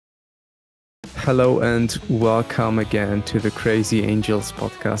Hello and welcome again to the Crazy Angels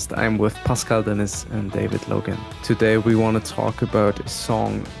podcast. I'm with Pascal Dennis and David Logan. Today we want to talk about a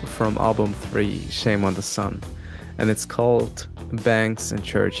song from album 3, Shame on the Sun, and it's called Banks and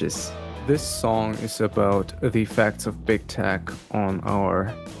Churches. This song is about the effects of big tech on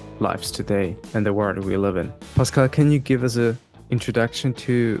our lives today and the world we live in. Pascal, can you give us an introduction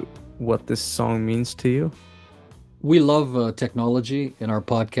to what this song means to you? We love technology in our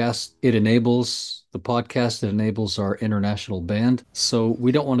podcast. It enables the podcast, it enables our international band. So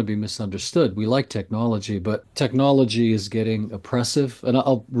we don't want to be misunderstood. We like technology, but technology is getting oppressive. And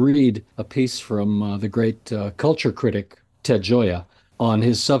I'll read a piece from the great culture critic, Ted Gioia, on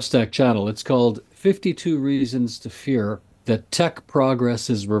his Substack channel. It's called 52 Reasons to Fear That Tech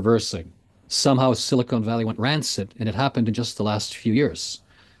Progress is Reversing. Somehow Silicon Valley went rancid, and it happened in just the last few years.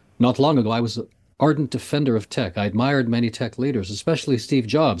 Not long ago, I was ardent defender of tech. I admired many tech leaders, especially Steve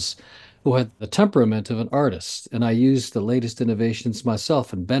Jobs, who had the temperament of an artist. And I used the latest innovations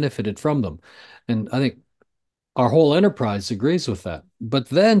myself and benefited from them. And I think our whole enterprise agrees with that. But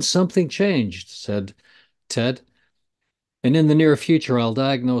then something changed, said Ted. And in the near future, I'll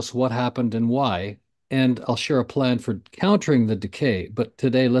diagnose what happened and why. And I'll share a plan for countering the decay. But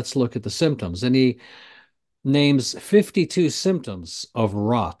today, let's look at the symptoms. And he names 52 symptoms of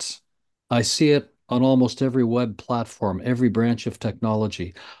rot. I see it on almost every web platform, every branch of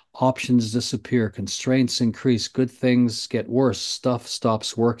technology. Options disappear, constraints increase, good things get worse, stuff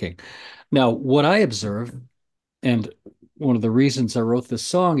stops working. Now, what I observe, and one of the reasons I wrote this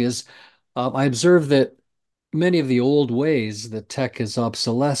song is I observe that many of the old ways that tech is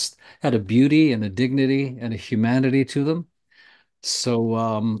obsolesced had a beauty and a dignity and a humanity to them.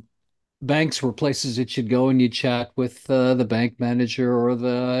 So banks were places that you'd go and you'd chat with the bank manager or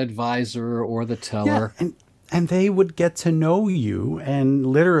the advisor or the Yeah, teller. and they would get to know you and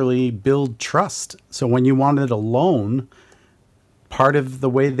literally build trust. So when you wanted a loan, part of the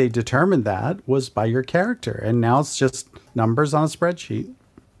way they determined that was by your character. And now it's just numbers on a spreadsheet.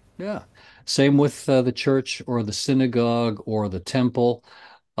 Yeah. Same with the church or the synagogue or the temple.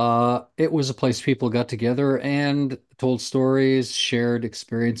 It was a place people got together and told stories, shared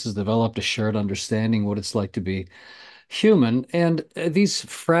experiences, developed a shared understanding what it's like to be human. And these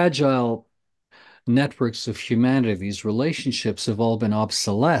fragile networks of humanity, these relationships have all been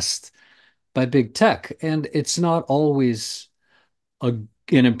obsolesced by big tech. And it's not always a,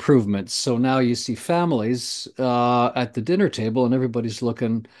 an improvement. So now you see families at the dinner table and everybody's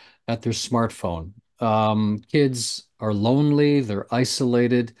looking at their smartphone. Kids are lonely, they're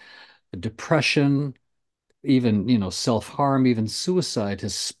isolated, depression, even self-harm, even suicide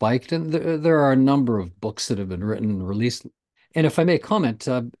has spiked, and there are a number of books that have been written and released. And if I may comment,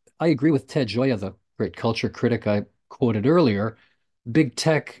 I agree with Ted Gioia, the great culture critic I quoted earlier. Big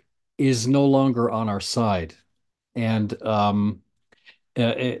tech is no longer on our side, and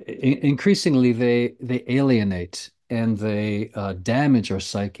increasingly they alienate and they damage our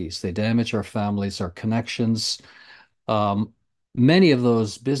psyches, they damage our families, our connections. Um, Many of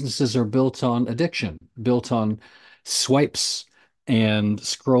those businesses are built on addiction, built on swipes and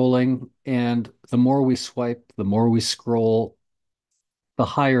scrolling. And the more we swipe, the more we scroll, the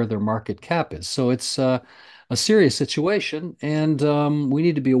higher their market cap is. So it's a serious situation, and we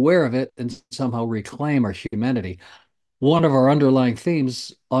need to be aware of it and somehow reclaim our humanity. One of our underlying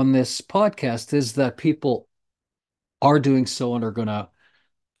themes on this podcast is that people are doing so and are going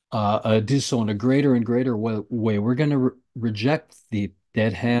to do so in a greater and greater way. We're going to reject the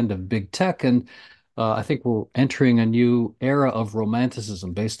dead hand of big tech. And I think we're entering a new era of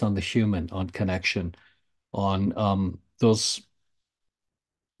romanticism based on the human, on connection, on those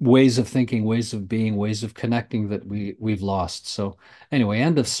ways of thinking, ways of being, ways of connecting that we've lost. So anyway,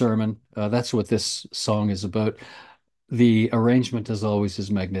 end of sermon. That's what this song is about. The arrangement, as always,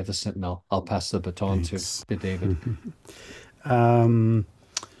 is magnificent, and I'll pass the baton Thanks. to David. Um,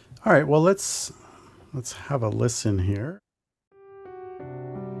 all right, well, let's have a listen here.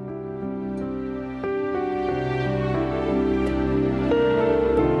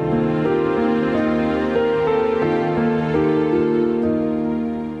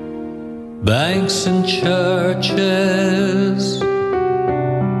 Banks and churches,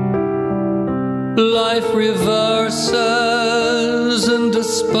 life reverses and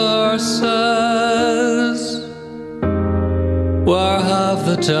disperses. Where have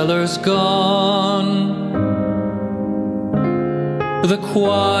the tellers gone? The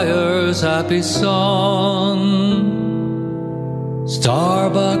choir's happy song.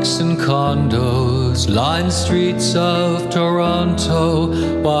 Starbucks and condos line streets of Toronto.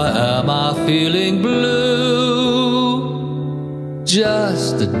 Why am I feeling blue?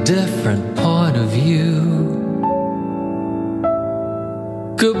 just a different point of view.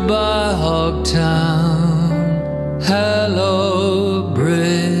 Goodbye, Hogtown. Hello,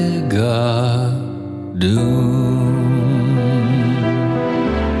 Brigadoon.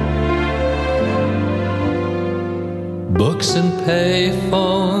 Books and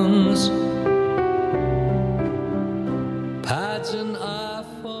payphones, pads and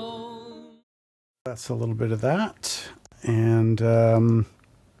iPhones. That's a little bit of that. And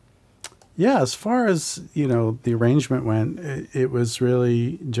yeah, as far as, you know, the arrangement went, it was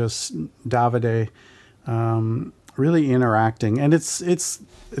really just Davide really interacting. And it's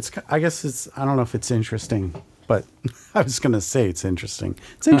I guess it's, I don't know if it's interesting, but I was going to say it's interesting.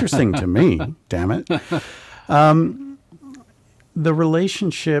 It's interesting to me, damn it. The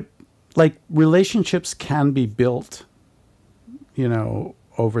relationship, like relationships can be built, you know,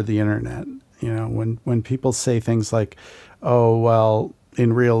 over the internet. You know, when people say things like, oh, well,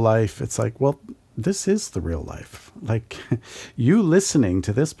 in real life, it's like, well, this is the real life. Like you listening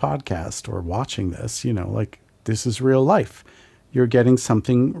to this podcast or watching this, you know, like this is real life. You're getting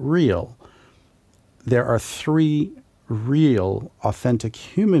something real. There are 3 real, authentic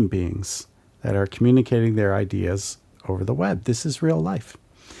human beings that are communicating their ideas over the web. This is real life.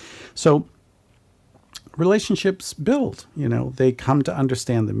 So relationships build, you know, they come to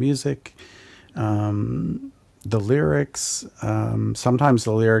understand the music, the lyrics. Sometimes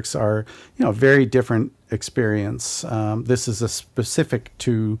the lyrics are, you know, very different experience. This is a specific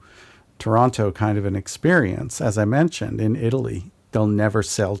to Toronto kind of an experience. As I mentioned, in Italy, they'll never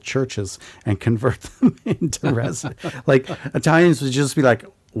sell churches and convert them into residence. Like Italians would just be like,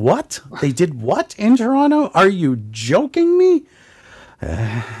 what? They did what in Toronto? Are you joking me?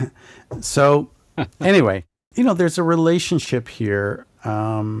 So anyway, you know, there's a relationship here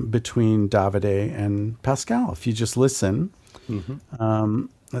between Davide and Pascal. If you just listen,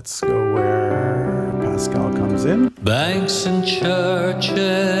 let's go where Pascal comes in. Banks and churches.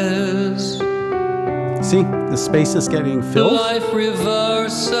 See, the space is getting filled. Life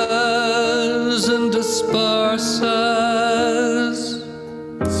reverses and disperses.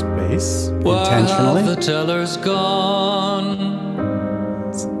 Space, Where intentionally. have the tellers gone?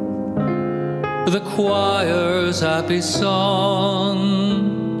 The choir's happy song.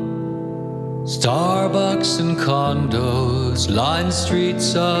 Starbucks and condos line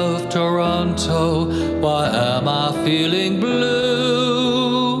streets of Toronto. Why am I feeling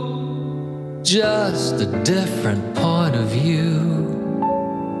blue? Just a different point of view.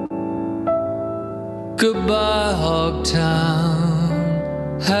 Goodbye, Hogtown.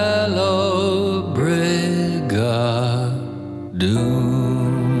 Hello, Brigadoon.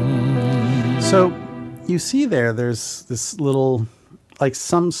 So you see there's this little, like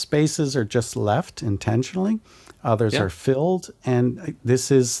some spaces are just left intentionally, others are filled, and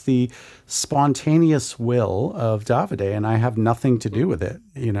this is the spontaneous will of Davide, and I have nothing to do with it.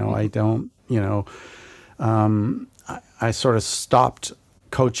 You know, I don't, you know, I sort of stopped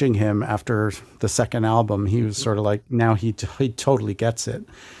coaching him after the second album. He was sort of like, now he totally gets it.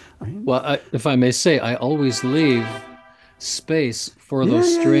 Right? Well, if I may say, I always leave space for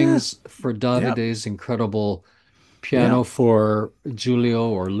those strings for Davide's incredible piano, for Giulio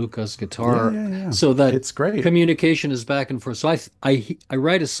or Luca's guitar, so that it's great. Communication is back and forth. So I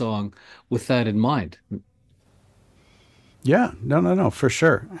write a song with that in mind. Yeah, no, for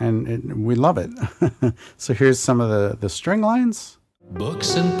sure, and we love it. So here's some of the string lines.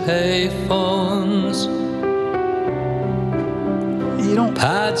 Books and payphones. You don't.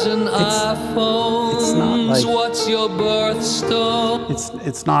 Pads and iPhones. It's not like, what's your birthstone?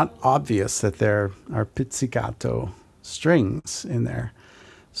 It's not obvious that there are pizzicato strings in there.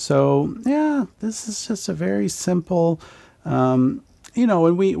 So yeah, this is just a very simple, you know,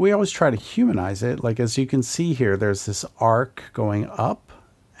 and we always try to humanize it. Like as you can see here, there's this arc going up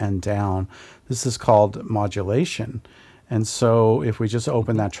and down. This is called modulation. And so if we just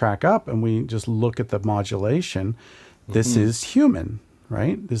open that track up and we just look at the modulation, this is human,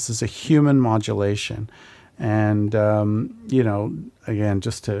 right? This is a human modulation. And, you know, again,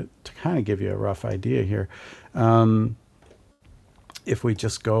 just to kind of give you a rough idea here, if we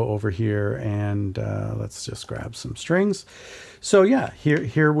just go over here and let's just grab some strings. So yeah,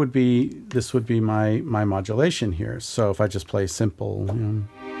 here would be, this would be my modulation here. So if I just play simple, you know,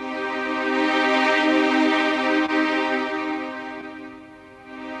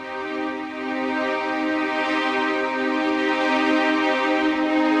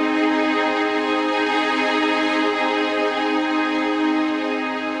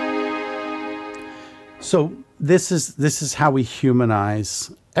 so this is how we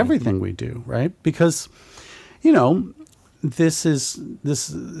humanize everything we do, right? Because, you know,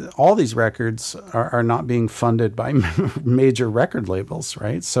 all these records are not being funded by major record labels,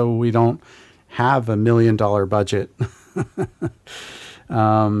 right? So we don't have $1 million budget,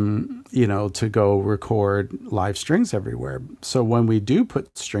 to go record live strings everywhere. So when we do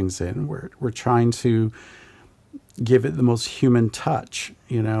put strings in, we're trying to give it the most human touch,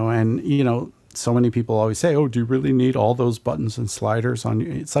 and so many people always say, "Oh, do you really need all those buttons and sliders on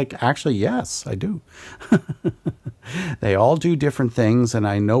you?" It's like, actually, yes, I do. They all do different things, and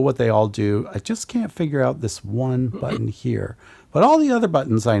I know what they all do. I just can't figure out this one button here. But all the other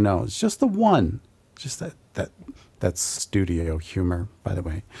buttons I know. It's just the one. Just that's studio humor, by the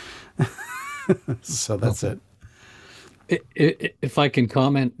way. So that's it. If I can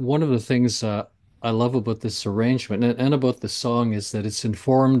comment, one of the things I love about this arrangement and about the song is that it's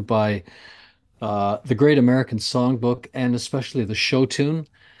informed by the Great American Songbook and especially the show tune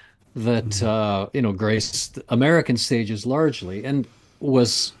that graced American stages largely and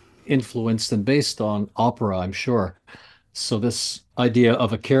was influenced and based on opera, I'm sure. So this idea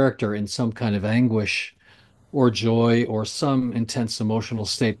of a character in some kind of anguish or joy or some intense emotional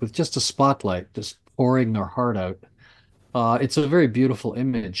state with just a spotlight, just pouring their heart out. It's a very beautiful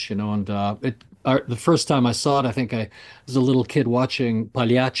image, and the first time I saw it, I think I was a little kid watching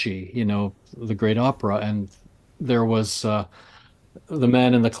Pagliacci, the great opera, and there was the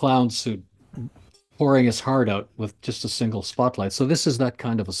man in the clown suit pouring his heart out with just a single spotlight. So this is that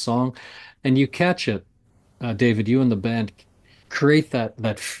kind of a song, and you catch it, David. You and the band create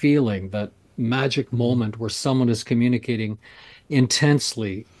that feeling, that magic moment where someone is communicating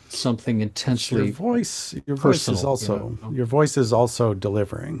intensely something intensely your voice is also your voice is also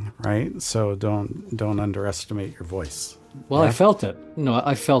delivering, right? So don't underestimate your voice. Well, yeah? I felt it. No,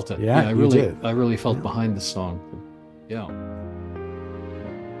 I felt it. Yeah, I really felt behind the song. Yeah.